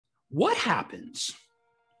What happens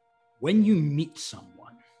when you meet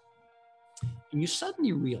someone and you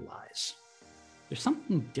suddenly realize there's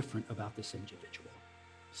something different about this individual,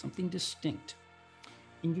 something distinct,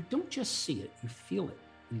 and you don't just see it, you feel it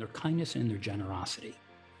in their kindness and their generosity.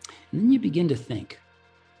 And then you begin to think,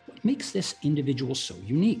 what makes this individual so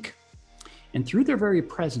unique? And through their very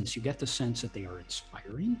presence, you get the sense that they are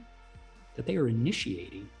inspiring, that they are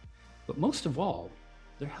initiating, but most of all,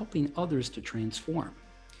 they're helping others to transform.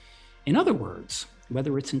 In other words,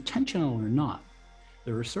 whether it's intentional or not,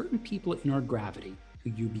 there are certain people in our gravity who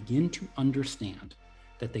you begin to understand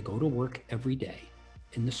that they go to work every day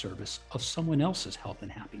in the service of someone else's health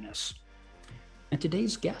and happiness. And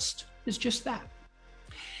today's guest is just that.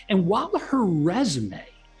 And while her resume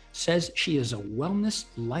says she is a wellness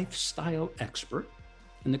lifestyle expert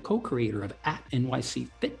and the co-creator of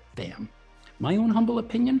 @NYCFITFAM, my own humble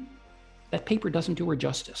opinion, that paper doesn't do her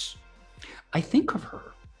justice. I think of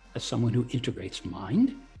her as someone who integrates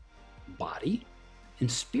mind, body,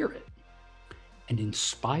 and spirit, and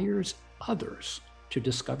inspires others to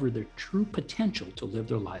discover their true potential to live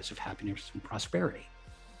their lives of happiness and prosperity.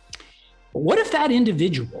 But what if that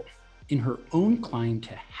individual, in her own climb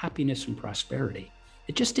to happiness and prosperity,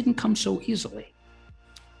 it just didn't come so easily?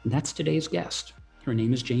 And that's today's guest. Her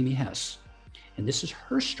name is Jamie Hess, and this is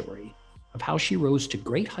her story of how she rose to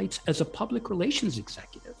great heights as a public relations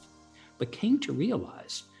executive, but came to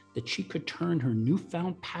realize that she could turn her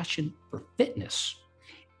newfound passion for fitness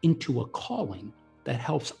into a calling that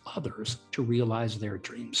helps others to realize their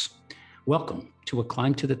dreams. Welcome to A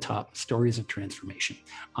Climb to the Top, Stories of Transformation.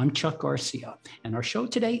 I'm Chuck Garcia, and our show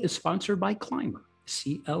today is sponsored by Climber,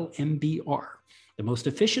 CLMBR, the most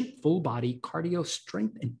efficient full-body cardio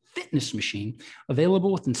strength and fitness machine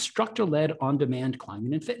available with instructor-led on-demand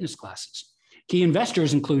climbing and fitness classes. Key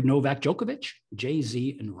investors include Novak Djokovic,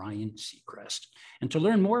 Jay-Z, and Ryan Seacrest. And to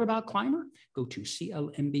learn more about Climber, go to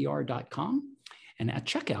clmbr.com. And at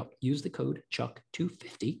checkout, use the code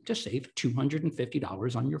CHUCK250 to save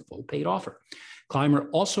 $250 on your full paid offer. Climber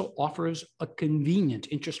also offers a convenient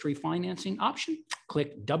interest-free financing option.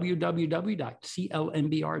 Click www.clmbr.com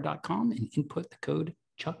and input the code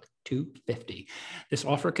CHUCK250. This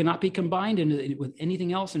offer cannot be combined with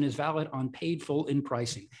anything else and is valid on paid full in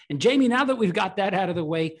pricing. And Jamie, now that we've got that out of the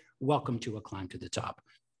way, welcome to A Climb to the Top.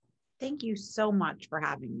 Thank you so much for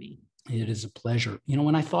having me. It is a pleasure. You know,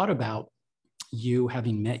 when I thought about you,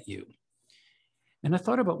 having met you, and I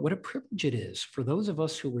thought about what a privilege it is for those of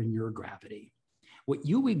us who are in your gravity, what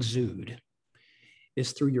you exude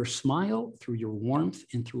is through your smile, through your warmth,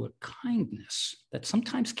 and through a kindness that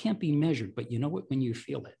sometimes can't be measured, but you know it when you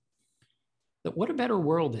feel it. That what a better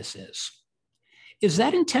world this is. Is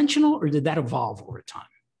that intentional or did that evolve over time?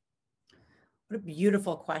 What a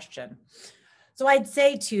beautiful question. So I'd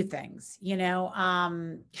say two things,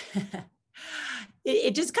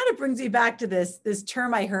 it just kind of brings me back to this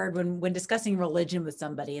term I heard when discussing religion with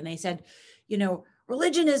somebody, and they said,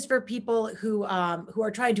 religion is for people who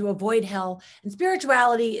are trying to avoid hell, and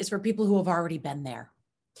spirituality is for people who have already been there.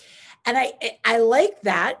 And I like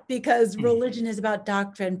that because religion is about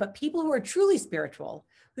doctrine, but people who are truly spiritual,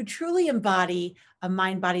 who truly embody a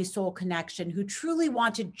mind-body-soul connection, who truly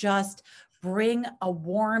want to just bring a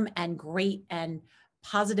warm and great and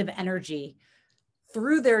positive energy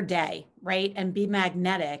through their day, right? And be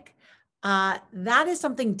magnetic. That is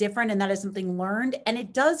something different, and that is something learned. And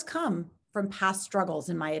it does come from past struggles,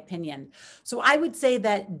 in my opinion. So I would say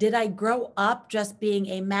that, did I grow up just being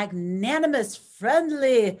a magnanimous,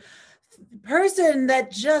 friendly person that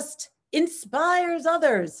just inspires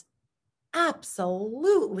others?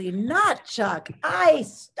 Absolutely not, Chuck. I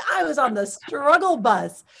was on the struggle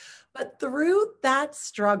bus. But through that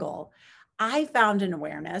struggle, I found an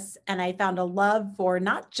awareness and I found a love for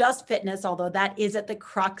not just fitness, although that is at the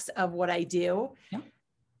crux of what I do,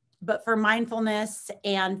 but for mindfulness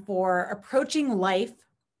and for approaching life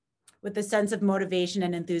with a sense of motivation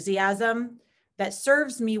and enthusiasm that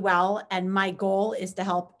serves me well. And my goal is to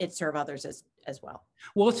help it serve others as well.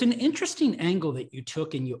 Well, it's an interesting angle that you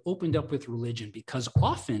took and you opened up with religion, because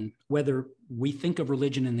often, whether we think of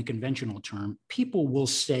religion in the conventional term, people will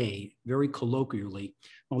say very colloquially,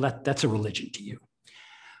 well, that's a religion to you.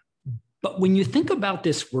 But when you think about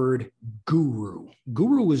this word guru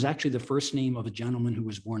was actually the first name of a gentleman who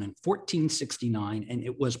was born in 1469, and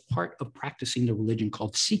it was part of practicing the religion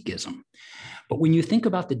called Sikhism. But when you think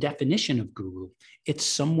about the definition of guru, it's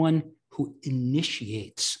someone who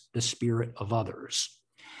initiates the spirit of others.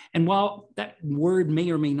 And while that word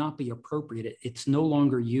may or may not be appropriate, it's no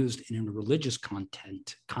longer used in a religious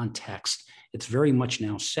context. It's very much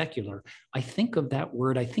now secular. I think of that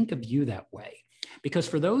word, I think of you that way. Because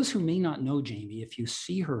for those who may not know Jamie, if you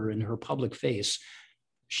see her in her public face,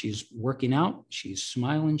 she's working out, she's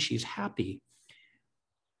smiling, she's happy.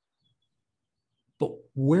 But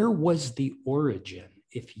where was the origin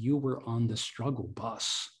if you were on the struggle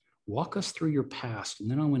bus? Walk us through your past, and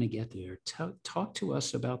then I want to get there. Talk to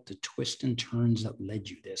us about the twists and turns that led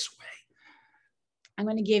you this way. I'm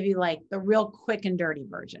going to give you like the real quick and dirty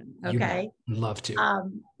version. Okay. Love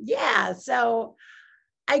to. Yeah. So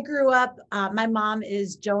I grew up, my mom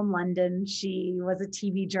is Joan London. She was a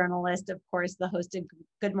TV journalist, of course, the host of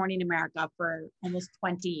Good Morning America for almost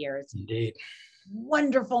 20 years. Indeed.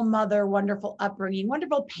 Wonderful mother, wonderful upbringing,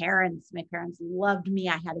 wonderful parents. My parents loved me.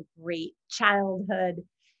 I had a great childhood.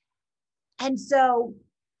 And so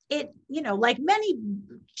it, like many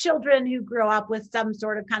children who grow up with some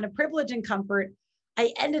sort of kind of privilege and comfort,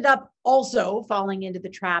 I ended up also falling into the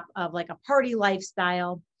trap of like a party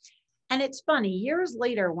lifestyle. And it's funny, years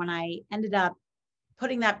later, when I ended up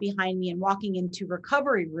putting that behind me and walking into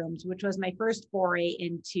recovery rooms, which was my first foray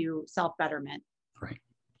into self-betterment. Right.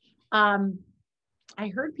 I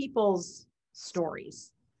heard people's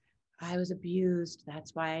stories. I was abused.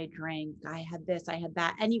 That's why I drank. I had this, I had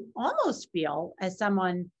that. And you almost feel, as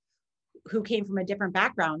someone who came from a different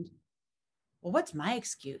background, well, what's my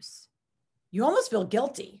excuse? You almost feel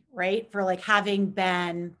guilty, right? For like having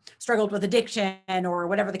been struggled with addiction or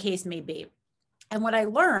whatever the case may be. And what I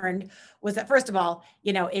learned was that, first of all,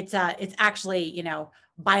 it's actually,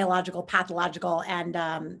 biological, pathological, and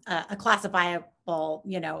a classifiable,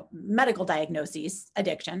 medical diagnoses,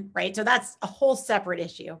 addiction, right? So that's a whole separate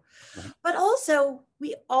issue. But also,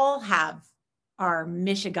 we all have our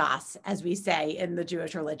mishigas, as we say in the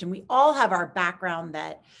Jewish religion. We all have our background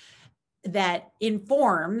that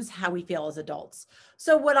informs how we feel as adults.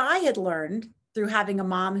 So what I had learned through having a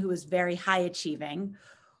mom who was very high achieving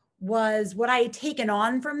was what I had taken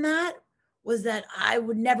on from that was that I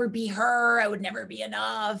would never be her. I would never be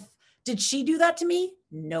enough. Did she do that to me?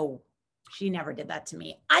 No, she never did that to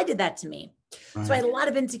me. I did that to me. Right. So I had a lot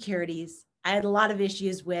of insecurities. I had a lot of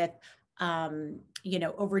issues with,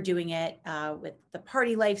 overdoing it with the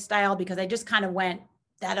party lifestyle, because I just kind of went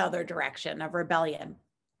that other direction of rebellion.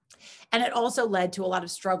 And it also led to a lot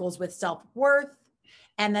of struggles with self-worth,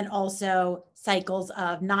 and then also cycles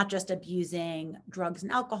of not just abusing drugs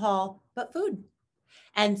and alcohol, but food.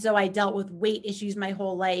 And so I dealt with weight issues my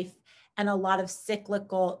whole life and a lot of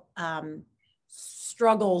cyclical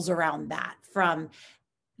struggles around that, from,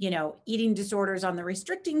 eating disorders on the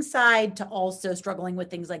restricting side to also struggling with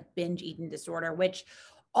things like binge eating disorder, which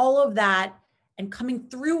all of that and coming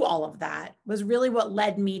through all of that was really what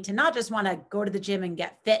led me to not just want to go to the gym and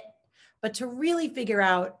get fit, but to really figure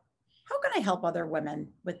out, how can I help other women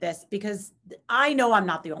with this? Because I know I'm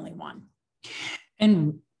not the only one.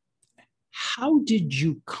 And how did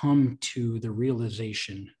you come to the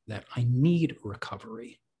realization that I need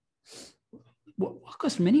recovery? Well,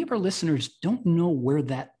 because many of our listeners don't know where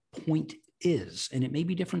that point is, and it may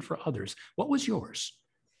be different for others. What was yours?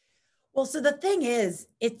 Well, so the thing is,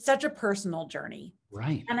 it's such a personal journey.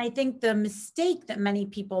 Right. And I think the mistake that many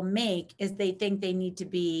people make is they think they need to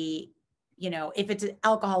be, if it's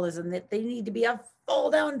alcoholism, that they need to be a fall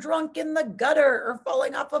down drunk in the gutter or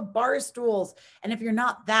falling off of bar stools. And if you're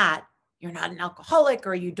not that, you're not an alcoholic,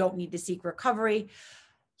 or you don't need to seek recovery.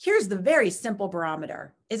 Here's the very simple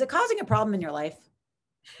barometer. Is it causing a problem in your life?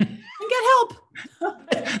 And get help.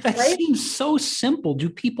 That right? Seems so simple. Do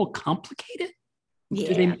people complicate it?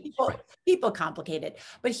 Yeah, people complicate it.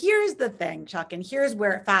 But here's the thing, Chuck, and here's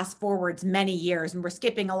where it fast forwards many years, and we're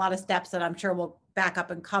skipping a lot of steps that I'm sure we'll back up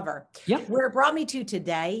and cover. Yep. Where it brought me to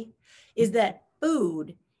today is that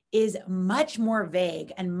food is much more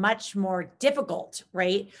vague and much more difficult,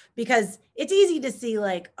 right? Because it's easy to see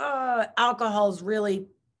like, oh, alcohol is really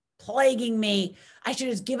plaguing me. I should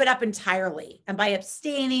just give it up entirely. And by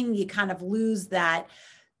abstaining, you kind of lose that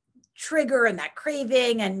trigger and that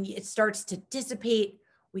craving, and it starts to dissipate.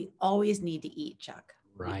 We always need to eat, Chuck.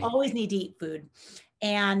 Right. We always need to eat food.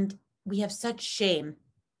 And we have such shame.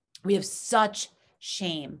 We have such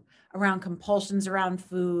shame around compulsions around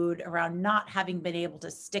food, around not having been able to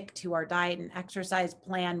stick to our diet and exercise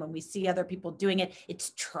plan when we see other people doing it.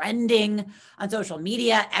 It's trending on social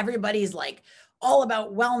media. Everybody's like all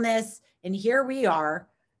about wellness. And here we are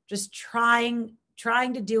just trying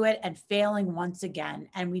to do it and failing once again.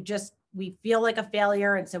 And we feel like a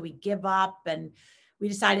failure. And so we give up and we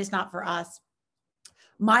decide it's not for us.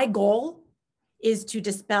 My goal is to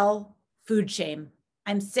dispel food shame.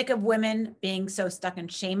 I'm sick of women being so stuck in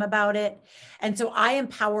shame about it. And so I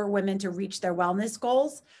empower women to reach their wellness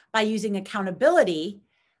goals by using accountability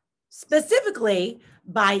specifically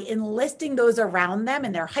by enlisting those around them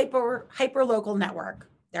in their hyper local network,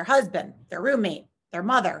 their husband, their roommate, their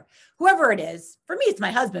mother, whoever it is. For me, it's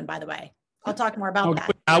my husband, by the way. I'll talk more about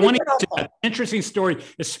that. I want to get an interesting story,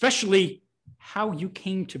 especially how you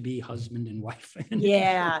came to be husband and wife.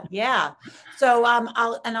 Yeah. So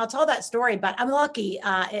I'll tell that story, but I'm lucky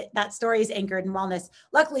that story is anchored in wellness.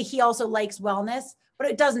 Luckily, he also likes wellness, but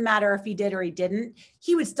it doesn't matter if he did or he didn't.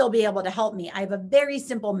 He would still be able to help me. I have a very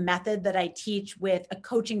simple method that I teach with a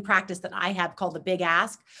coaching practice that I have called the Big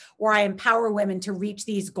Ask, where I empower women to reach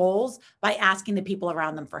these goals by asking the people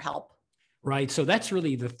around them for help. Right. So that's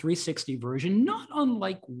really the 360 version, not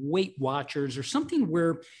unlike Weight Watchers or something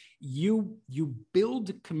where you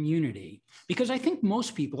build community. Because I think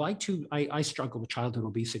most people, I struggled with childhood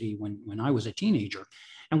obesity when I was a teenager.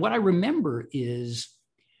 And what I remember is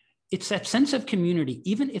it's that sense of community,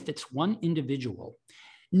 even if it's one individual.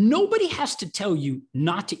 Nobody has to tell you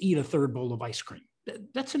not to eat a third bowl of ice cream.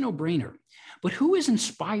 That's a no-brainer. But who is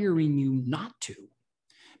inspiring you not to?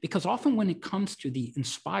 Because often when it comes to the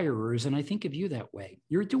inspirers, and I think of you that way,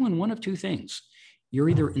 you're doing one of two things. You're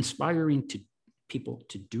either inspiring people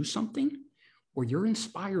to do something, or you're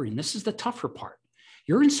inspiring, this is the tougher part,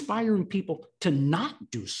 you're inspiring people to not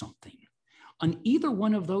do something. On either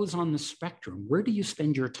one of those on the spectrum, where do you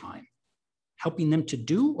spend your time? Helping them to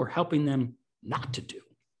do or helping them not to do?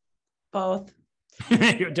 Both.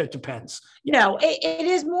 It depends. No, it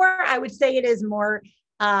is more, I would say it is more,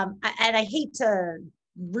 and I hate to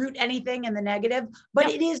root anything in the negative, but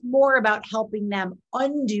it is more about helping them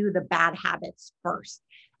undo the bad habits first.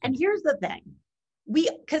 And here's the thing,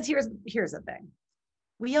 here's the thing,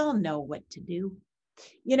 we all know what to do.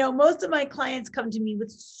 Most of my clients come to me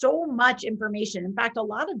with so much information. In fact, a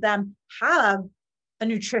lot of them have a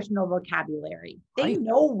nutritional vocabulary. They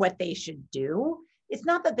know what they should do. It's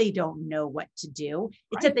not that they don't know what to do.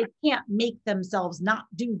 It's that they can't make themselves not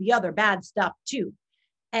do the other bad stuff too.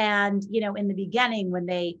 And, in the beginning, when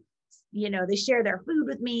they share their food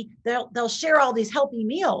with me, they'll share all these healthy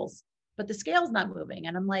meals, but the scale's not moving.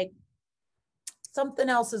 And I'm like, something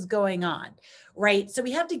else is going on, right? So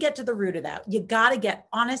we have to get to the root of that. You got to get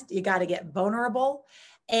honest. You got to get vulnerable,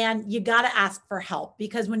 and you got to ask for help,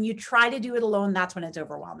 because when you try to do it alone, that's when it's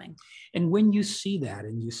overwhelming. And when you see that,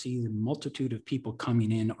 and you see the multitude of people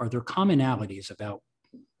coming in, are there commonalities about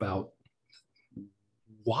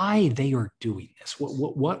why they are doing this?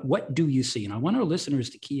 What do you see? And I want our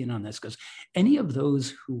listeners to key in on this, because any of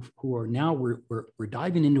those who are now, we're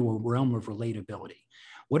diving into a realm of relatability.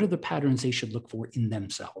 What are the patterns they should look for in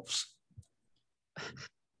themselves?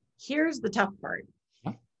 Here's the tough part.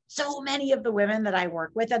 So many of the women that I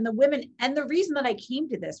work with, and the reason that I came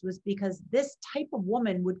to this was because this type of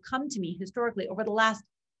woman would come to me historically over the last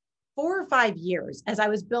 4 or 5 years as I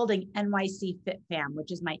was building NYCFITFAM, which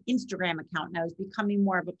is my Instagram account. And I was becoming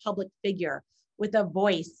more of a public figure with a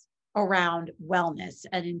voice around wellness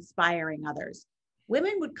and inspiring others.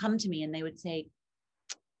 Women would come to me and they would say,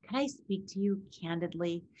 "Can I speak to you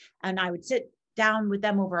candidly?" And I would sit down with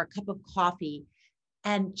them over a cup of coffee.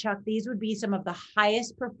 And Chuck, these would be some of the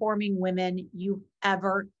highest performing women you've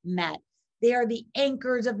ever met. They are the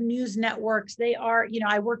anchors of news networks. They are,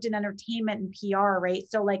 I worked in entertainment and PR, right?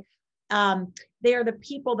 So they are the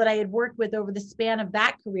people that I had worked with over the span of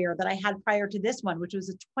that career that I had prior to this one, which was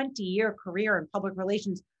a 20-year career in public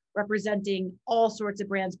relations, representing all sorts of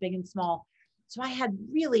brands, big and small. So I had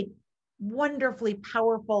really wonderfully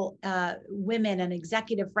powerful women and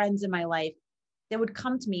executive friends in my life that would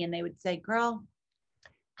come to me and they would say, "Girl,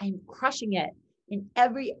 I'm crushing it in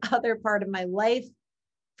every other part of my life.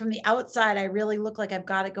 From the outside, I really look like I've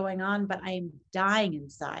got it going on, but I am dying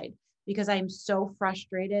inside because I'm so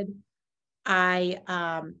frustrated. I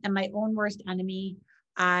am my own worst enemy.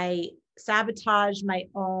 I sabotage my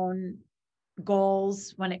own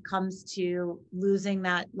goals when it comes to losing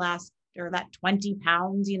that 20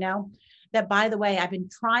 pounds, that, by the way, I've been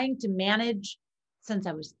trying to manage since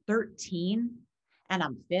I was 13 and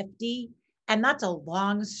I'm 50. And that's a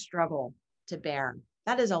long struggle to bear.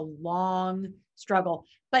 That is a long struggle,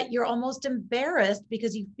 but you're almost embarrassed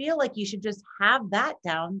because you feel like you should just have that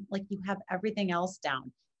down, like you have everything else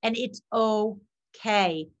down. And it's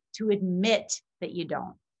okay to admit that you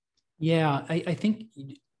don't. Yeah, I think,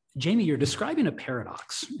 Jamie, you're describing a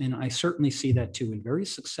paradox, and I certainly see that too in very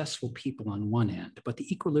successful people on one end, but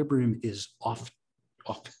the equilibrium is off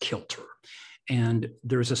kilter. And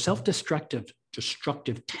there's a self-destructive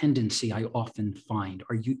tendency I often find.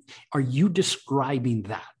 Are you describing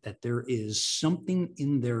that there is something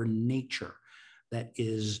in their nature that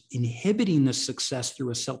is inhibiting the success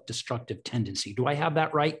through a self-destructive tendency? Do I have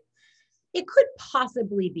that right? It could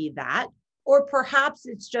possibly be that, or perhaps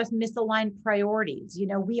it's just misaligned priorities. You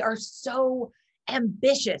know, we are so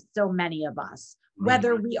ambitious, so many of us,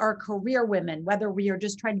 whether we are career women, whether we are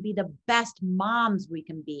just trying to be the best moms we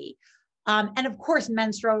can be. And of course,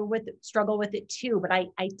 men struggle with it too, but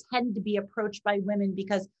I tend to be approached by women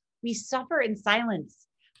because we suffer in silence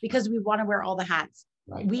because we want to wear all the hats.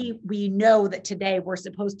 Right. We know that today we're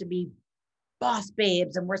supposed to be boss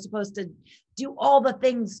babes and we're supposed to do all the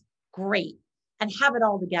things great and have it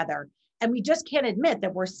all together. And we just can't admit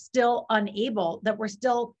that we're still unable,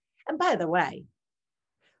 and by the way,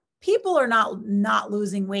 people are not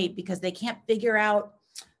losing weight because they can't figure out,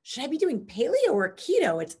 should I be doing paleo or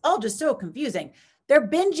keto? It's all just so confusing. They're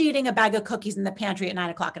binge eating a bag of cookies in the pantry at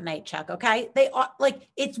 9 o'clock at night, Chuck. Okay. They are like,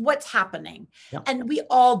 it's what's happening. Yep. And we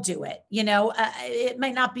all do it. You know, it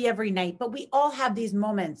might not be every night, but we all have these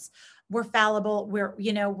moments. We're fallible.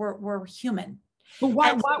 We're human. But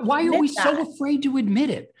why are we so afraid to admit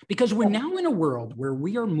it? Because we're now in a world where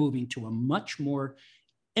we are moving to a much more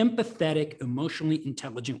empathetic, emotionally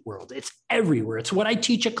intelligent world. It's everywhere. It's what I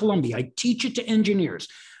teach at Columbia. I teach it to engineers,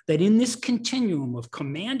 that in this continuum of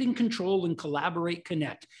command and control and collaborate,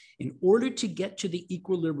 connect, in order to get to the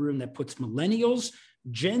equilibrium that puts millennials,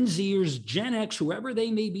 Gen Zers, Gen X, whoever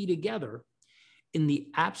they may be together, in the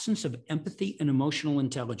absence of empathy and emotional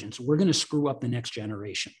intelligence, we're going to screw up the next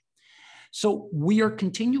generation. So we are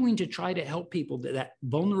continuing to try to help people that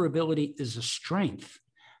vulnerability is a strength.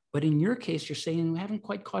 But in your case, you're saying we haven't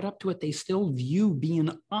quite caught up to it. They still view being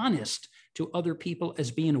honest to other people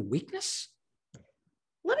as being a weakness.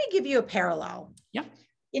 Let me give you a parallel. Yeah.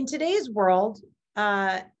 In today's world,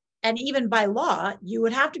 and even by law, you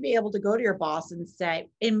would have to be able to go to your boss and say,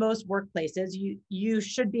 in most workplaces, you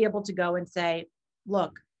should be able to go and say,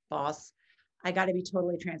 look, boss, I got to be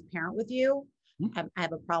totally transparent with you. I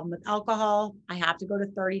have a problem with alcohol. I have to go to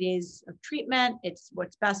 30 days of treatment. It's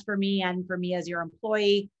what's best for me and for me as your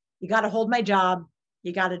employee. You got to hold my job.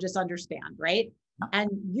 You got to just understand, right? And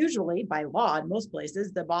usually by law, in most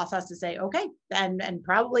places, the boss has to say, okay, and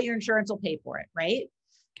probably your insurance will pay for it, right?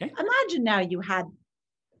 Okay. Imagine now you had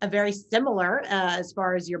a very similar, as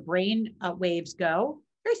far as your brain waves go,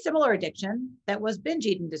 very similar addiction that was binge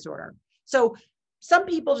eating disorder. So some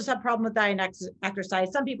people just have a problem with diet and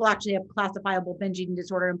exercise. Some people actually have classifiable binge eating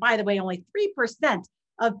disorder. And by the way, only 3%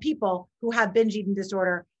 of people who have binge eating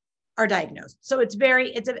disorder are diagnosed. So it's a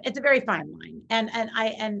very fine line. And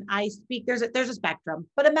I speak, there's a spectrum,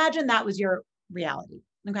 but imagine that was your reality.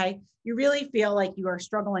 Okay. You really feel like you are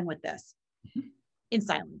struggling with this in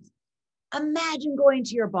silence. Imagine going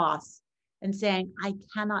to your boss and saying, I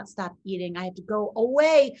cannot stop eating. I have to go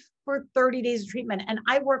away for 30 days of treatment. And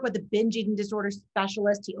I work with a binge eating disorder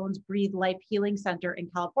specialist. He owns Breathe Life Healing Center in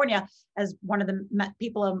California as one of the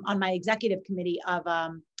people on my executive committee of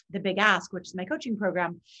the Big Ask, which is my coaching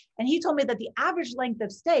program. And he told me that the average length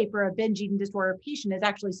of stay for a binge eating disorder patient is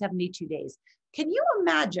actually 72 days. Can you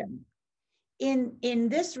imagine in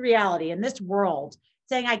this reality, in this world,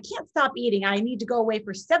 saying, I can't stop eating. I need to go away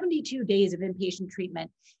for 72 days of inpatient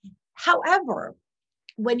treatment. However,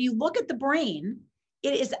 when you look at the brain,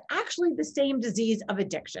 it is actually the same disease of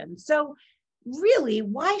addiction. So really,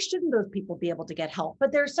 why shouldn't those people be able to get help?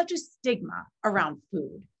 But there's such a stigma around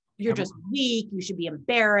food. You're just weak. You should be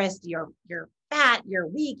embarrassed. You're fat. You're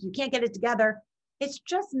weak. You can't get it together. It's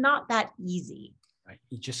just not that easy. Right.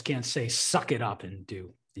 You just can't say, suck it up and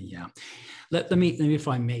do. Yeah. Let me, if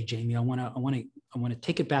I may, Jamie, I want to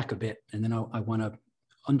take it back a bit, and then I want to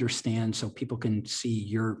understand so people can see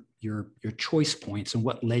your choice points and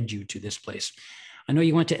what led you to this place. I know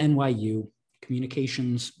you went to NYU.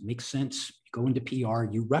 Communications makes sense. You go into PR.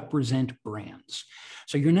 You represent brands.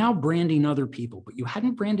 So you're now branding other people, but you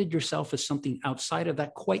hadn't branded yourself as something outside of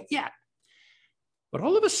that quite yet. But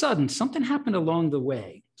all of a sudden, something happened along the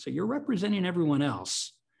way. So you're representing everyone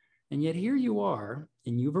else. And yet here you are,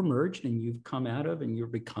 and you've emerged, and you've come out of, and you're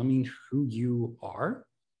becoming who you are.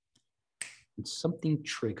 And something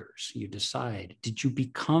triggers. You decide, did you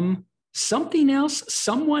become something else,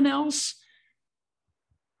 someone else?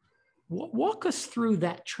 Walk us through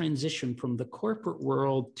that transition from the corporate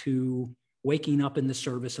world to waking up in the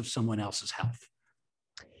service of someone else's health.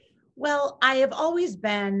 Well, I've always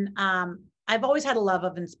had a love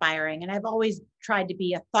of inspiring, and I've always tried to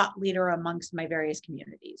be a thought leader amongst my various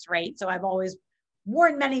communities, right? So I've always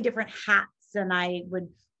worn many different hats, and I would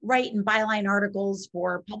write and byline articles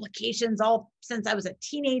for publications all since I was a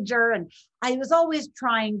teenager. And I was always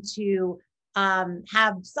trying to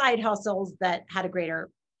have side hustles that had a greater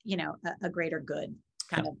good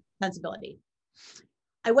kind of sensibility.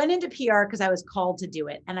 I went into PR because I was called to do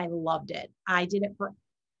it, and I loved it. I did it for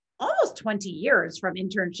almost 20 years from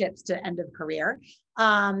internships to end of career.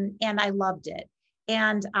 And I loved it.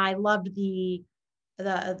 And I loved the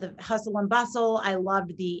hustle and bustle. I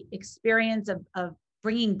loved the experience of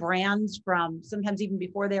bringing brands from sometimes even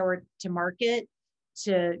before they were to market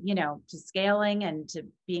to, to scaling and to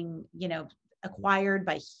being, acquired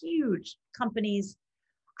by huge companies.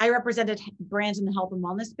 I represented brands in the health and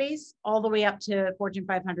wellness space all the way up to Fortune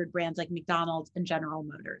 500 brands like McDonald's and General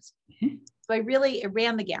Motors. Mm-hmm. So it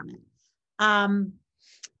ran the gamut.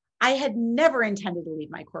 I had never intended to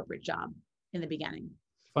leave my corporate job in the beginning.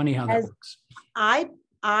 Funny how that works.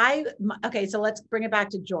 Okay, so let's bring it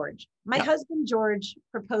back to George. My husband, George,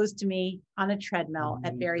 proposed to me on a treadmill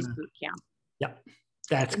at Barry's boot camp. Yep,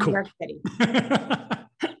 that's cool. New York City.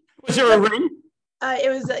 Was there a ring?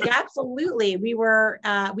 It was absolutely. We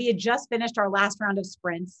had just finished our last round of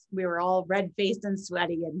sprints. We were all red-faced and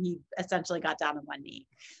sweaty, and he essentially got down on one knee.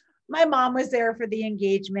 My mom was there for the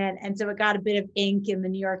engagement, and so it got a bit of ink in the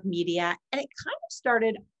New York media, and it kind of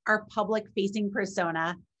started our public-facing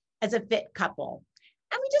persona as a fit couple.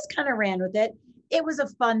 And we just kind of ran with it. It was a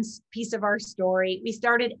fun piece of our story. We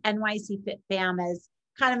started NYCFITFAM as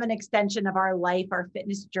kind of an extension of our life, our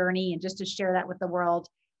fitness journey, and just to share that with the world.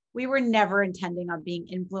 We were never intending on being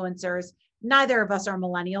influencers. Neither of us are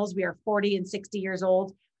millennials. We are 40 and 60 years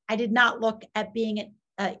old. I did not look at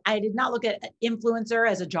influencer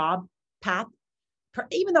as a job path,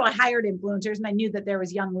 even though I hired influencers and I knew that there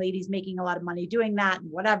was young ladies making a lot of money doing that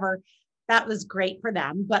and whatever. That was great for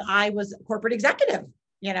them. But I was a corporate executive,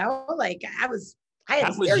 that was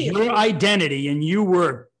your identity and you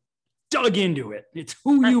were dug into it. It's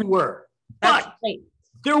who you were. But right.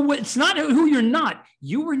 It's not who you're not.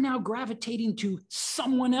 You were now gravitating to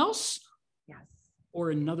someone else, yes,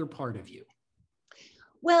 or another part of you.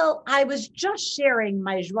 Well, I was just sharing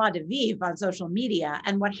my joie de vivre on social media.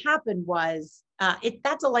 And what happened was,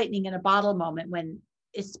 that's a lightning in a bottle moment when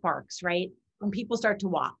it sparks, right? When people start to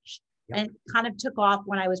watch. Yep. And it kind of took off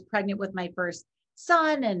when I was pregnant with my first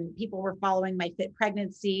son and people were following my fit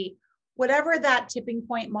pregnancy. Whatever that tipping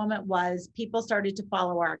point moment was, people started to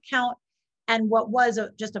follow our account. And what was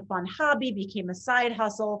just a fun hobby became a side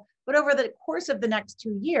hustle. But over the course of the next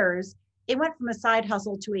 2 years, it went from a side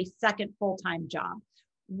hustle to a second full-time job.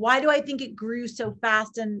 Why do I think it grew so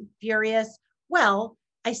fast and furious? Well,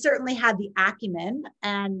 I certainly had the acumen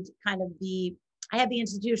and I had the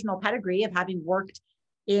institutional pedigree of having worked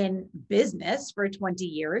in business for 20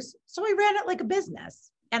 years. So I ran it like a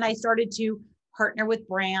business. And I started to partner with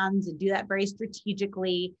brands and do that very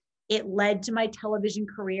strategically. It led to my television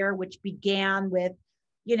career, which began with,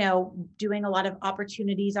 doing a lot of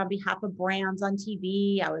opportunities on behalf of brands on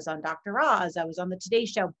TV. I was on Dr. Oz. I was on the Today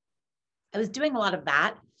Show. I was doing a lot of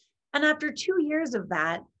that. And after 2 years of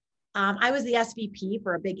that, I was the SVP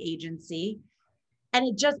for a big agency. And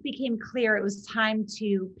it just became clear it was time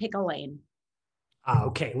to pick a lane.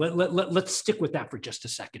 Okay, let's stick with that for just a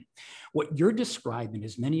second. What you're describing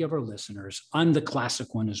is many of our listeners, I'm the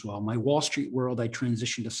classic one as well. My Wall Street world, I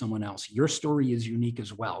transitioned to someone else. Your story is unique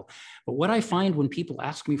as well. But what I find when people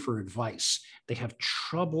ask me for advice, they have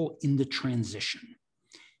trouble in the transition.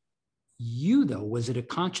 You, though, was it a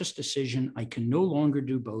conscious decision? I can no longer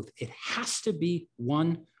do both. It has to be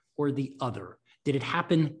one or the other. Did it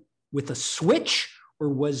happen with a switch or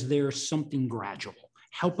was there something gradual?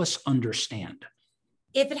 Help us understand.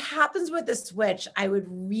 If it happens with a switch, I would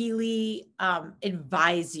really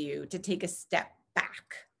advise you to take a step back,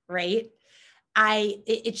 right?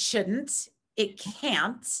 It shouldn't, it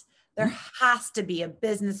can't. There has to be a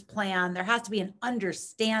business plan. There has to be an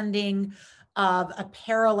understanding of a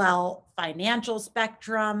parallel financial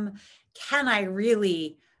spectrum. Can I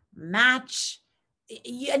really match?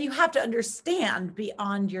 And you have to understand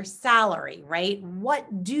beyond your salary, right? What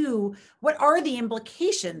are the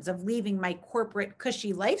implications of leaving my corporate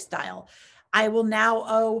cushy lifestyle? I will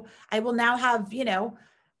now have,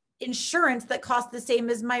 insurance that costs the same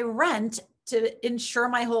as my rent to insure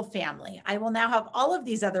my whole family. I will now have all of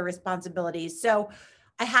these other responsibilities. So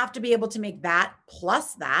I have to be able to make that,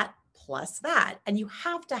 plus that. And you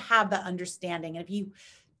have to have that understanding. And if you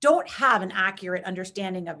don't have an accurate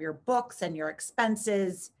understanding of your books and your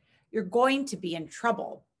expenses, you're going to be in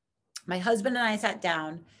trouble. My husband and I sat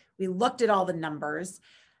down, we looked at all the numbers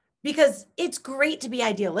because it's great to be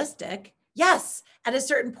idealistic. Yes, at a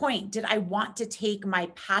certain point, did I want to take my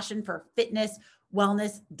passion for fitness,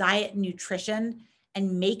 wellness, diet, and nutrition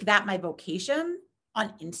and make that my vocation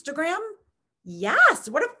on Instagram? Yes,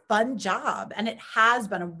 what a fun job. And it has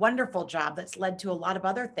been a wonderful job that's led to a lot of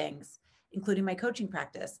other things, including my coaching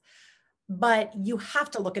practice. But you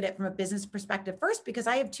have to look at it from a business perspective first, because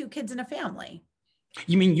I have 2 kids and a family.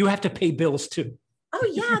 You mean you have to pay bills too? Oh Oh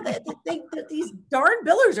yeah, these darn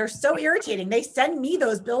billers are so irritating. They send me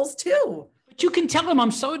those bills too. But you can tell them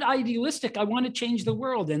I'm so idealistic. I want to change the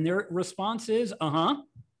world. And their response is,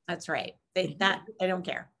 That's right. They don't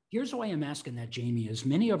care. Here's why I'm asking that, Jamie, is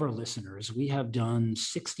many of our listeners, we have done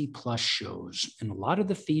 60 plus shows. And a lot of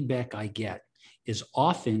the feedback I get is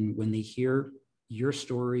often when they hear your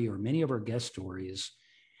story or many of our guest stories,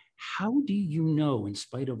 how do you know, in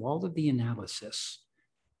spite of all of the analysis,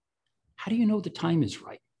 how do you know the time is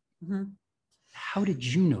right? Mm-hmm. How did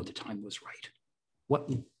you know the time was right?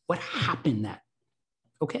 What happened that,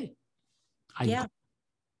 okay.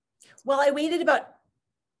 Well, I waited about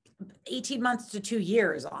 18 months to 2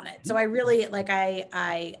 years on it. So I really,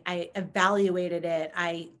 I evaluated it.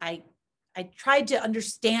 I tried to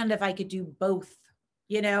understand if I could do both,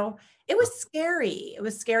 it was scary. It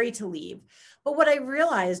was scary to leave. But what I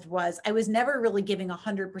realized was I was never really giving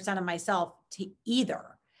 100% of myself to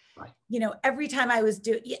either. Right. Every time I was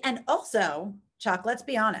doing, and also, Chuck, let's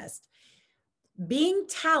be honest, being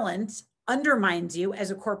talent undermines you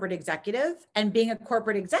as a corporate executive, and being a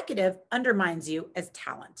corporate executive undermines you as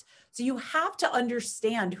talent. So you have to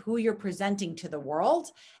understand who you're presenting to the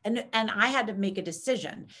world. And I had to make a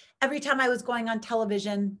decision. Every time I was going on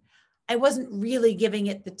television, I wasn't really giving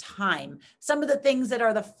it the time. Some of the things that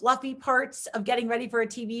are the fluffy parts of getting ready for a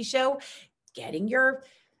TV show, getting your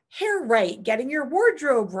hair right, getting your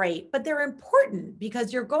wardrobe right, but they're important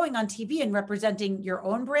because you're going on TV and representing your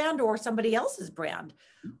own brand or somebody else's brand.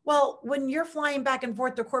 Well, when you're flying back and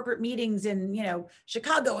forth to corporate meetings in,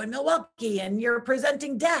 Chicago and Milwaukee, and you're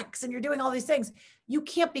presenting decks and you're doing all these things, you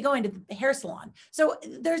can't be going to the hair salon. So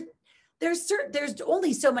there's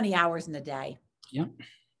only so many hours in a day. Yeah.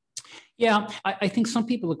 Yeah. I think some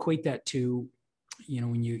people equate that to,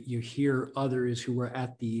 when you hear others who were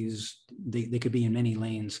at these, they could be in many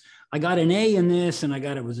lanes. I got an A in this, and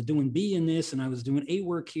I was doing B in this, and I was doing A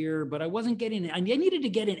work here, but I wasn't getting it. I needed to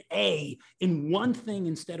get an A in one thing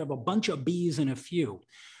instead of a bunch of B's in a few.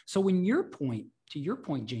 So to your point,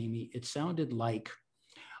 Jamie, it sounded like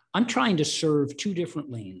I'm trying to serve two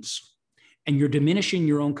different lanes, and you're diminishing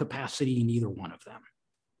your own capacity in either one of them.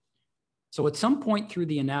 So at some point through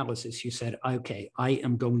the analysis, you said, okay, I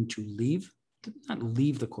am going to not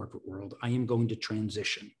leave the corporate world. I am going to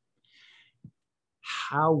transition.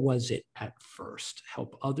 How was it at first?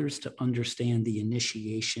 Help others to understand the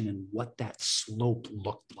initiation and what that slope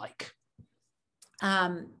looked like.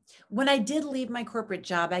 When I did leave my corporate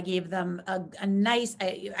job, I gave them a nice,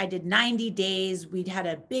 I did 90 days. We'd had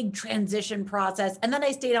a big transition process. And then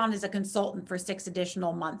I stayed on as a consultant for 6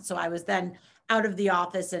 additional months. So I was then out of the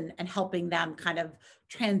office and helping them kind of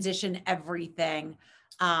transition everything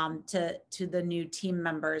to the new team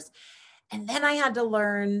members. And then I had to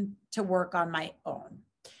learn to work on my own.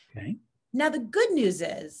 Okay. Now, the good news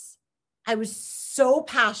is I was so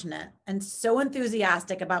passionate and so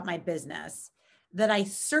enthusiastic about my business that I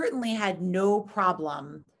certainly had no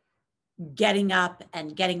problem getting up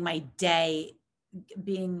and getting my day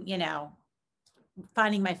being,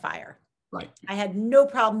 finding my fire. Right. I had no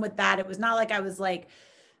problem with that. It was not like I was like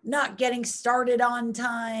not getting started on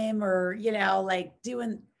time or,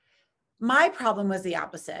 my problem was the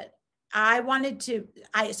opposite. I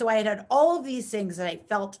had all of these things that I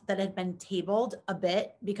felt that had been tabled a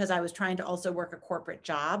bit because I was trying to also work a corporate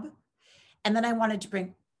job. And then I wanted to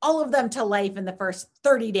bring all of them to life in the first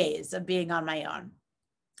 30 days of being on my own.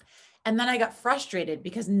 And then I got frustrated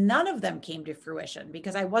because none of them came to fruition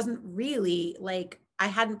because I wasn't really I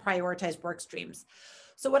hadn't prioritized work streams.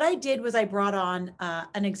 So what I did was I brought on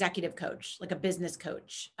an executive coach, like a business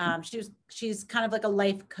coach. She's kind of like a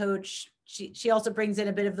life coach. She also brings in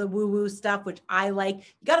a bit of the woo-woo stuff, which I like.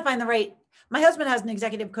 You got to find the right, my husband has an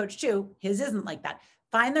executive coach too. His isn't like that.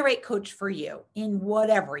 Find the right coach for you in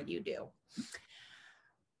whatever you do.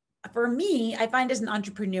 For me, I find as an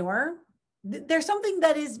entrepreneur, there's something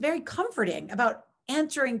that is very comforting about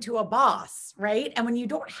answering to a boss, right? And when you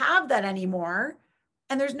don't have that anymore,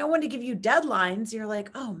 and there's no one to give you deadlines, you're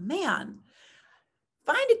like, oh man,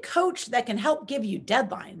 find a coach that can help give you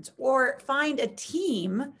deadlines, or find a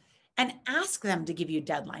team and ask them to give you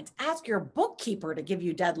deadlines. Ask your bookkeeper to give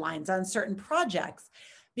you deadlines on certain projects,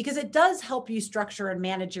 because it does help you structure and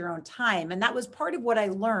manage your own time. And that was part of what I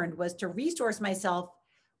learned, was to resource myself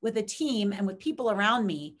with a team and with people around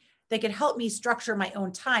me that could help me structure my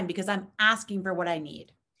own time, because I'm asking for what I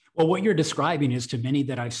need. Well, what you're describing is, to many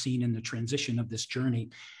that I've seen in the transition of this journey,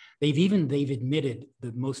 they've admitted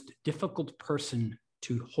the most difficult person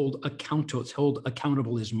to hold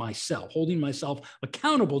accountable is myself, holding myself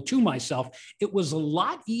accountable to myself. It was a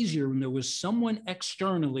lot easier when there was someone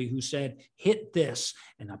externally who said, hit this,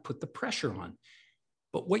 and I put the pressure on.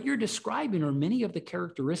 But what you're describing are many of the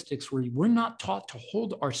characteristics where we're not taught to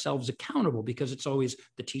hold ourselves accountable, because it's always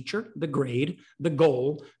the teacher, the grade, the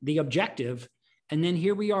goal, the objective. And then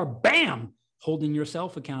here we are, bam, holding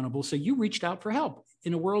yourself accountable. So you reached out for help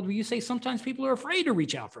in a world where you say sometimes people are afraid to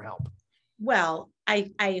reach out for help. Well,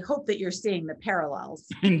 I hope that you're seeing the parallels.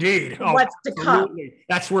 Indeed. What's to come.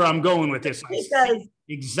 That's where I'm going with this. Because,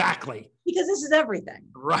 exactly. Because this is everything.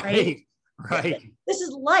 Right. This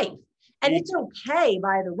is life. And it's okay,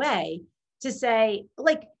 by the way, to say,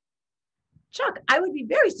 like, Chuck, I would be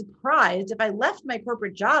very surprised if I left my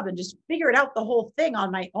corporate job and just figured out the whole thing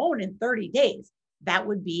on my own in 30 days. That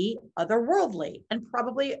would be otherworldly and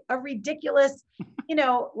probably a ridiculous,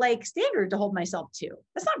 like standard to hold myself to.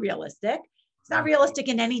 That's not realistic. It's not realistic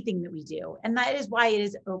in anything that we do. And that is why it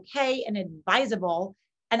is okay and advisable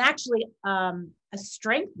and actually a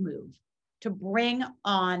strength move to bring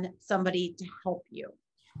on somebody to help you.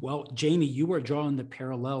 Well, Jamie, you are drawing the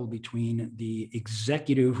parallel between the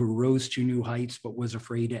executive who rose to new heights but was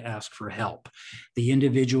afraid to ask for help, the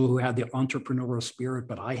individual who had the entrepreneurial spirit.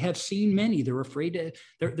 But I have seen many, they're afraid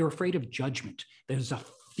of judgment. There's a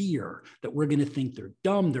fear that we're going to think they're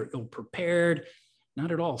dumb, they're ill-prepared.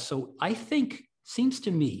 Not at all. So I think, seems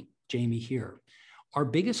to me, Jamie, here, our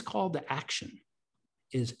biggest call to action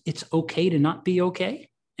is it's okay to not be okay,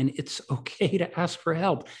 and it's okay to ask for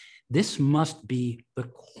help. This must be the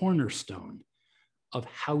cornerstone of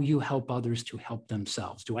how you help others to help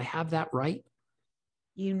themselves. Do I have that right?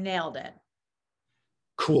 You nailed it.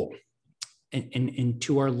 Cool. And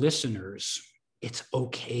to our listeners, it's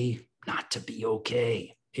okay not to be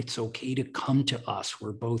okay. It's okay to come to us.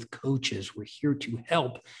 We're both coaches. We're here to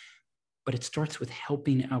help. But it starts with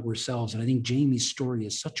helping ourselves. And I think Jamie's story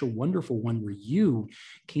is such a wonderful one where you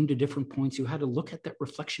came to different points. You had to look at that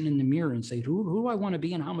reflection in the mirror and say, who do I want to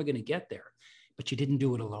be and how am I going to get there? But you didn't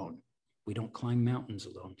do it alone. We don't climb mountains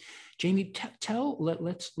alone. Jamie,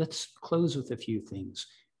 let's close with a few things.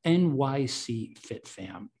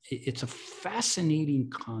 NYCFITFAM. It's a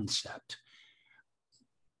fascinating concept.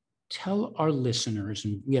 Tell our listeners,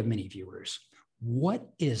 and we have many viewers, what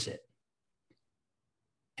is it?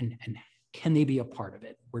 And can they be a part of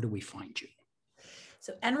it? Where do we find you?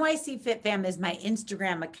 So NYCFITFAM is my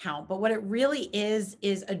Instagram account, but what it really is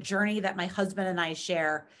a journey that my husband and I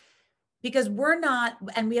share, because we're not,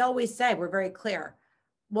 and we always say, we're very clear.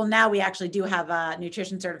 Well, now we actually do have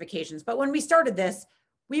nutrition certifications, but when we started this,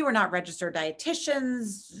 we were not registered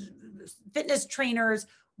dietitians, fitness trainers.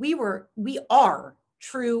 We are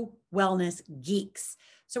true wellness geeks.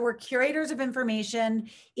 So we're curators of information.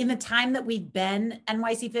 In the time that we've been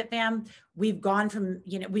NYCFITFAM, we've gone from,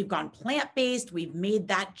 we've gone plant-based, we've made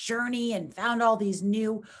that journey and found all these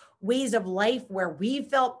new ways of life where we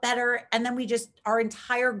felt better. And then our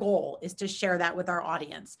entire goal is to share that with our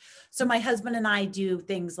audience. So my husband and I do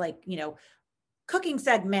things like, cooking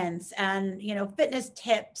segments and, fitness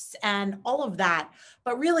tips and all of that.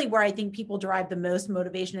 But really where I think people derive the most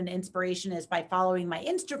motivation and inspiration is by following my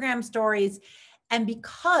Instagram stories. And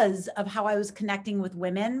because of how I was connecting with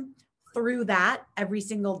women through that every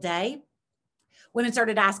single day, women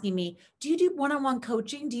started asking me, do you do one-on-one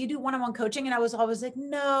coaching? Do you do one-on-one coaching? And I was always like,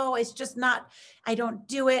 no, it's just not, I don't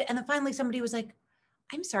do it. And then finally somebody was like,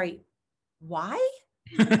 I'm sorry, why?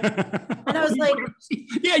 And I was like,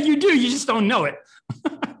 yeah, you do. You just don't know it.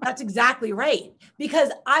 That's exactly right.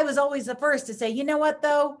 Because I was always the first to say, you know what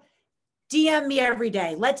though? DM me every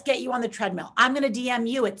day. Let's get you on the treadmill. I'm going to DM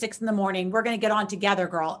you at 6 a.m. We're going to get on together,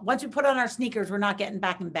 girl. Once we put on our sneakers, we're not getting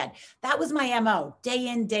back in bed. That was my MO, day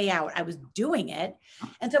in, day out. I was doing it.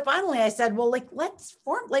 And so finally I said, well, let's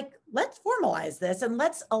formalize this and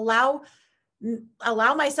let's allow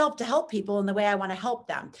myself to help people in the way I want to help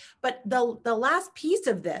them. But the last piece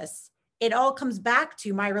of this, it all comes back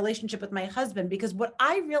to my relationship with my husband, because what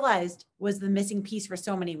I realized was the missing piece for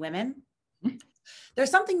so many women. There's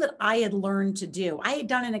something that I had learned to do. I had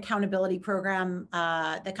done an accountability program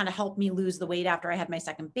that kind of helped me lose the weight after I had my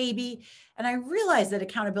second baby. And I realized that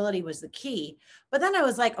accountability was the key. But then I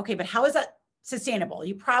was like, okay, but how is that sustainable?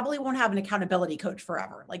 You probably won't have an accountability coach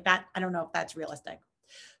forever. Like that, I don't know if that's realistic.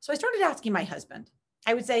 So I started asking my husband.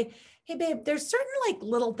 I would say, hey, babe, there's certain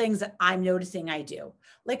little things that I'm noticing I do.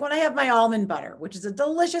 Like when I have my almond butter, which is a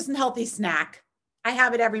delicious and healthy snack, I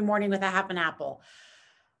have it every morning with a half an apple.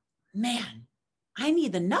 Man, I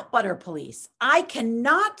need the nut butter police. I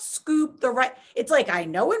cannot scoop the right. It's like, I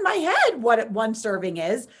know in my head what one serving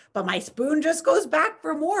is, but my spoon just goes back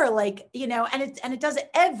for more, and it does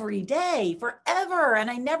it every day forever.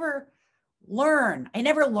 And I never learn, I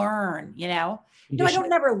don't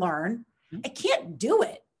never learn. I can't do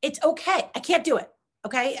it. It's okay. I can't do it.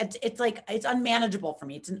 Okay. It's unmanageable for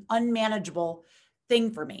me. It's an unmanageable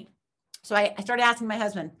thing for me. So I started asking my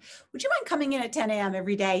husband, would you mind coming in at 10 a.m.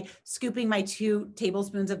 every day, scooping my 2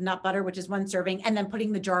 tablespoons of nut butter, which is 1 serving, and then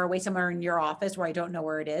putting the jar away somewhere in your office where I don't know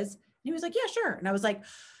where it is? And he was like, yeah, sure. And I was like,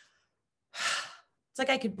 it's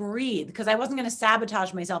like I could breathe, because I wasn't going to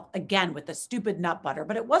sabotage myself again with the stupid nut butter,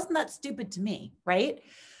 but it wasn't that stupid to me, right?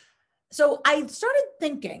 So I started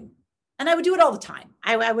thinking, and I would do it all the time.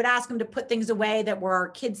 I would ask him to put things away that were our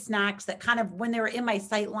kids' snacks that kind of, when they were in my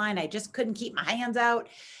sight line, I just couldn't keep my hands out.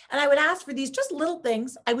 And I would ask for these just little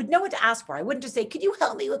things. I would know what to ask for. I wouldn't just say, could you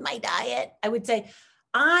help me with my diet? I would say,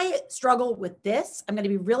 I struggle with this. I'm going to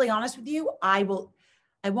be really honest with you. I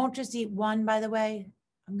won't just eat 1, by the way.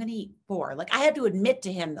 I'm going to eat 4. Like, I had to admit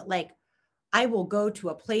to him that, like, I will go to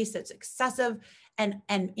a place that's excessive. And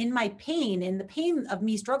in my pain, in the pain of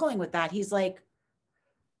me struggling with that, he's like,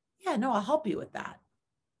 yeah, no, I'll help you with that.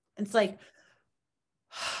 And it's like,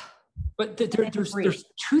 but there's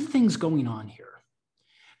 2 things going on here.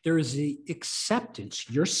 There is the acceptance,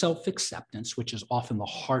 your self-acceptance, which is often the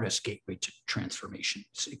hardest gateway to transformation.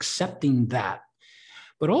 It's accepting that.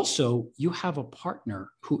 But also, you have a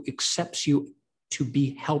partner who accepts you to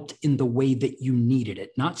be helped in the way that you needed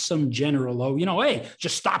it, not some general, oh, hey,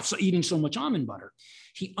 just stop eating so much almond butter.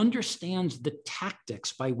 He understands the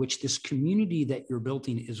tactics by which this community that you're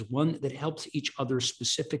building is one that helps each other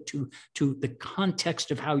specific to the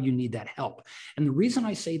context of how you need that help. And the reason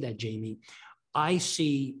I say that, Jamie, I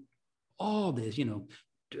see all this,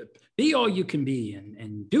 be all you can be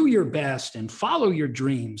and do your best and follow your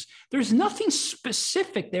dreams. There's nothing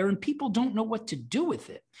specific there, and people don't know what to do with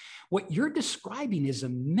it. What you're describing is a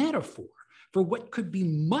metaphor for what could be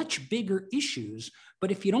much bigger issues.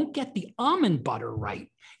 But if you don't get the almond butter right,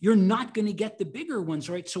 you're not going to get the bigger ones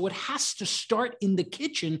right. So it has to start in the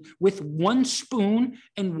kitchen with 1 spoon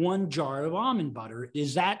and 1 jar of almond butter.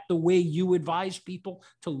 Is that the way you advise people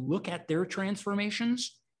to look at their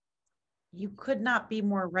transformations? You could not be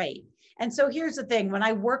more right. And so here's the thing. When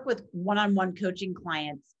I work with one-on-one coaching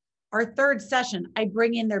clients, our 3rd session, I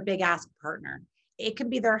bring in their big ask partner. It can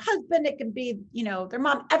be their husband. It can be, their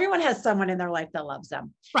mom. Everyone has someone in their life that loves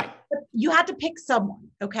them. Right. But you have to pick someone.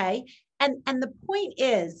 Okay. And the point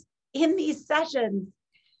is, in these sessions,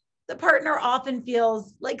 the partner often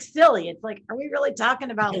feels like silly. It's like, are we really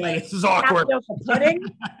talking about this is awkward pudding?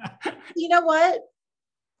 You know what?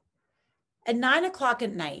 At 9 o'clock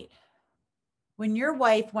at night, when your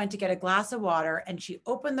wife went to get a glass of water and she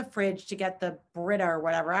opened the fridge to get the Brita or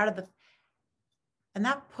whatever out of and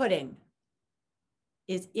that pudding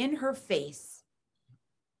is in her face,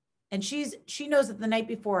 and she knows that the night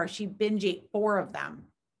before she binge ate 4 of them.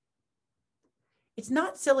 It's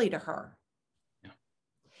not silly to her. Yeah.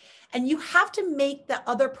 And you have to make the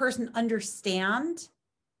other person understand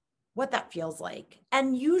what that feels like.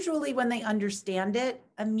 And usually when they understand it,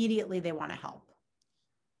 immediately they want to help.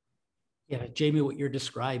 Yeah, Jamie, what you're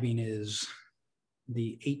describing is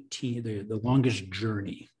the longest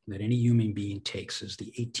journey that any human being takes is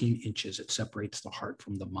the 18 inches that separates the heart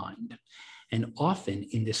from the mind. And often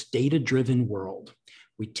in this data-driven world,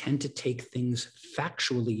 we tend to take things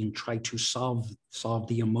factually and try to solve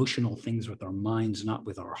the emotional things with our minds, not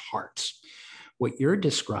with our hearts. What you're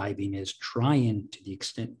describing is trying to the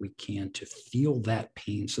extent we can to feel that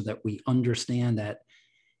pain so that we understand that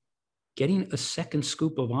getting a 2nd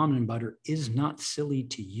scoop of almond butter is not silly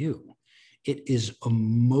to you. It is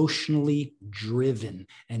emotionally driven,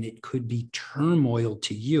 and it could be turmoil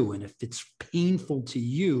to you. And if it's painful to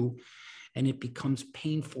you and it becomes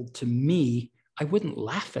painful to me, I wouldn't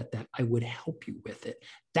laugh at that. I would help you with it.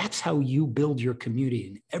 That's how you build your community.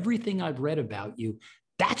 And everything I've read about you,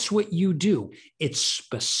 that's what you do. It's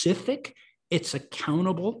specific, it's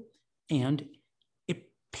accountable, and it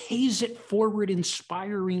pays it forward,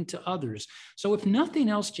 inspiring to others. So if nothing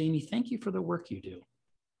else, Jamie, thank you for the work you do.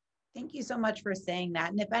 Thank you so much for saying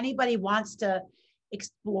that. And if anybody wants to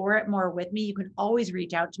explore it more with me, you can always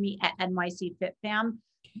reach out to me at NYCFITFAM.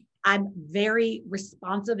 I'm very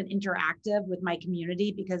responsive and interactive with my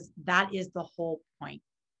community because that is the whole point.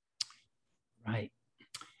 Right.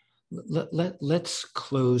 Let's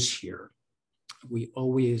close here. I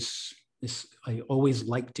always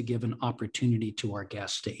like to give an opportunity to our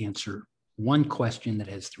guests to answer one question that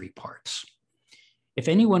has 3 parts. If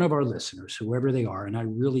any one of our listeners, whoever they are, and I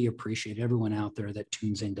really appreciate everyone out there that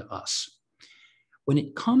tunes into us, when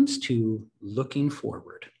it comes to looking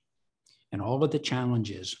forward and all of the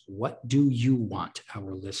challenges, what do you want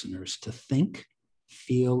our listeners to think,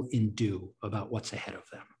 feel, and do about what's ahead of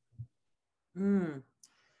them?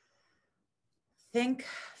 Think,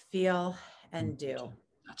 feel, and do.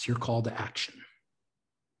 That's your call to action.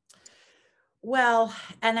 Well,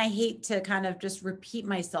 and I hate to kind of just repeat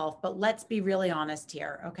myself, but let's be really honest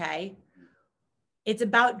here, okay? It's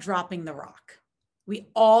about dropping the rock. We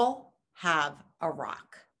all have a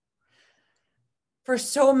rock. For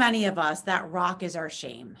so many of us, that rock is our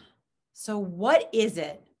shame. So what is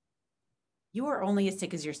it? You are only as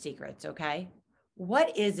sick as your secrets, okay?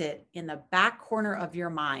 What is it in the back corner of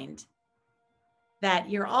your mind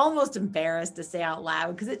that you're almost embarrassed to say out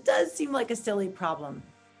loud, because it does seem like a silly problem,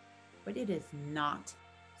 but it is not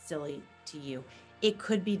silly to you. It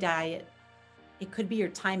could be diet. It could be your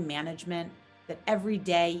time management, that every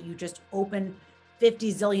day you just open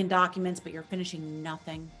 50 zillion documents, but you're finishing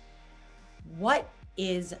nothing. What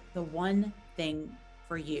is the one thing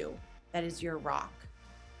for you that is your rock?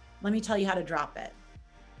 Let me tell you how to drop it.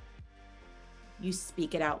 You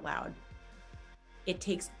speak it out loud. It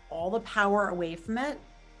takes all the power away from it,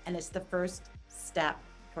 and it's the first step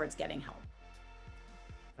towards getting help.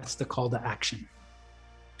 That's the call to action.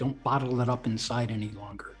 Don't bottle it up inside any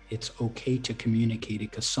longer. It's okay to communicate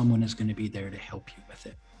it because someone is going to be there to help you with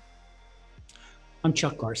it. I'm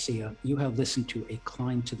Chuck Garcia. You have listened to a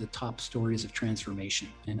Climb to the Top Stories of Transformation,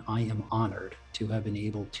 and I am honored to have been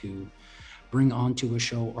able to bring onto a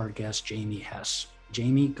show our guest, Jamie Hess.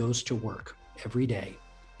 Jamie goes to work every day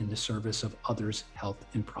in the service of others' health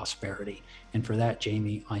and prosperity. And for that,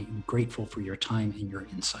 Jamie, I am grateful for your time and your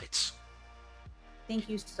insights. Thank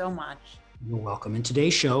you so much. You're welcome. And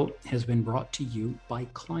today's show has been brought to you by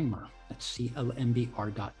Climber. That's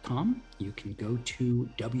clmbr.com. You can go to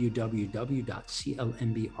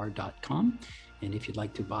www.clmbr.com. And if you'd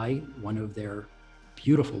like to buy one of their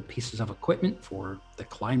beautiful pieces of equipment for the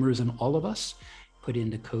climbers and all of us, put in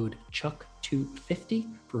the code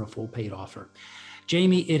CHUCK250 for a full paid offer.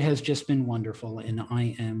 Jamie, it has just been wonderful, and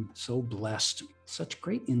I am so blessed. Such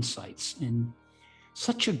great insights and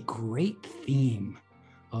such a great theme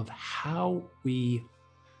of how we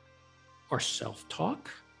are self-talk,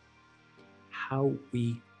 how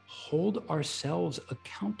we hold ourselves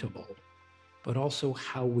accountable, but also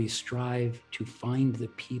how we strive to find the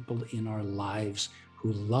people in our lives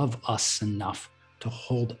who love us enough to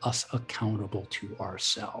hold us accountable to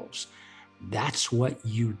ourselves. That's what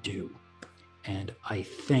you do. And I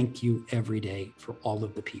thank you every day for all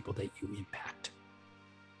of the people that you impact.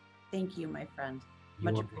 Thank you, my friend.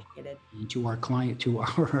 Much appreciated. And to our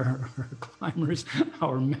climbers,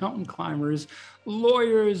 our mountain climbers,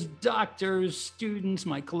 lawyers, doctors, students,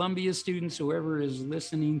 my Columbia students, whoever is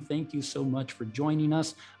listening, thank you so much for joining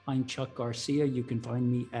us. I'm Chuck Garcia. You can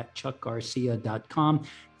find me at chuckgarcia.com.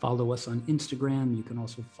 Follow us on Instagram. You can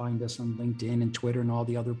also find us on LinkedIn and Twitter and all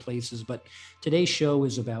the other places. But today's show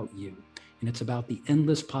is about you. And it's about the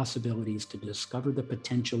endless possibilities to discover the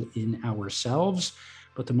potential in ourselves.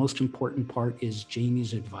 But the most important part is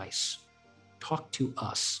Jamie's advice. Talk to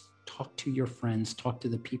us, talk to your friends, talk to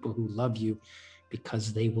the people who love you,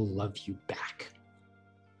 because they will love you back.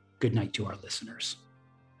 Good night to our listeners.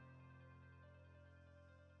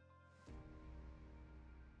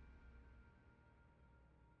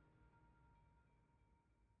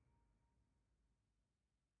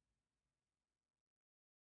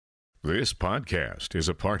 This podcast is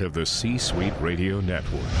a part of the C-Suite Radio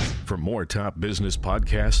Network. For more top business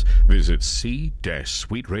podcasts, visit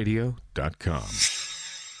c-suiteradio.com.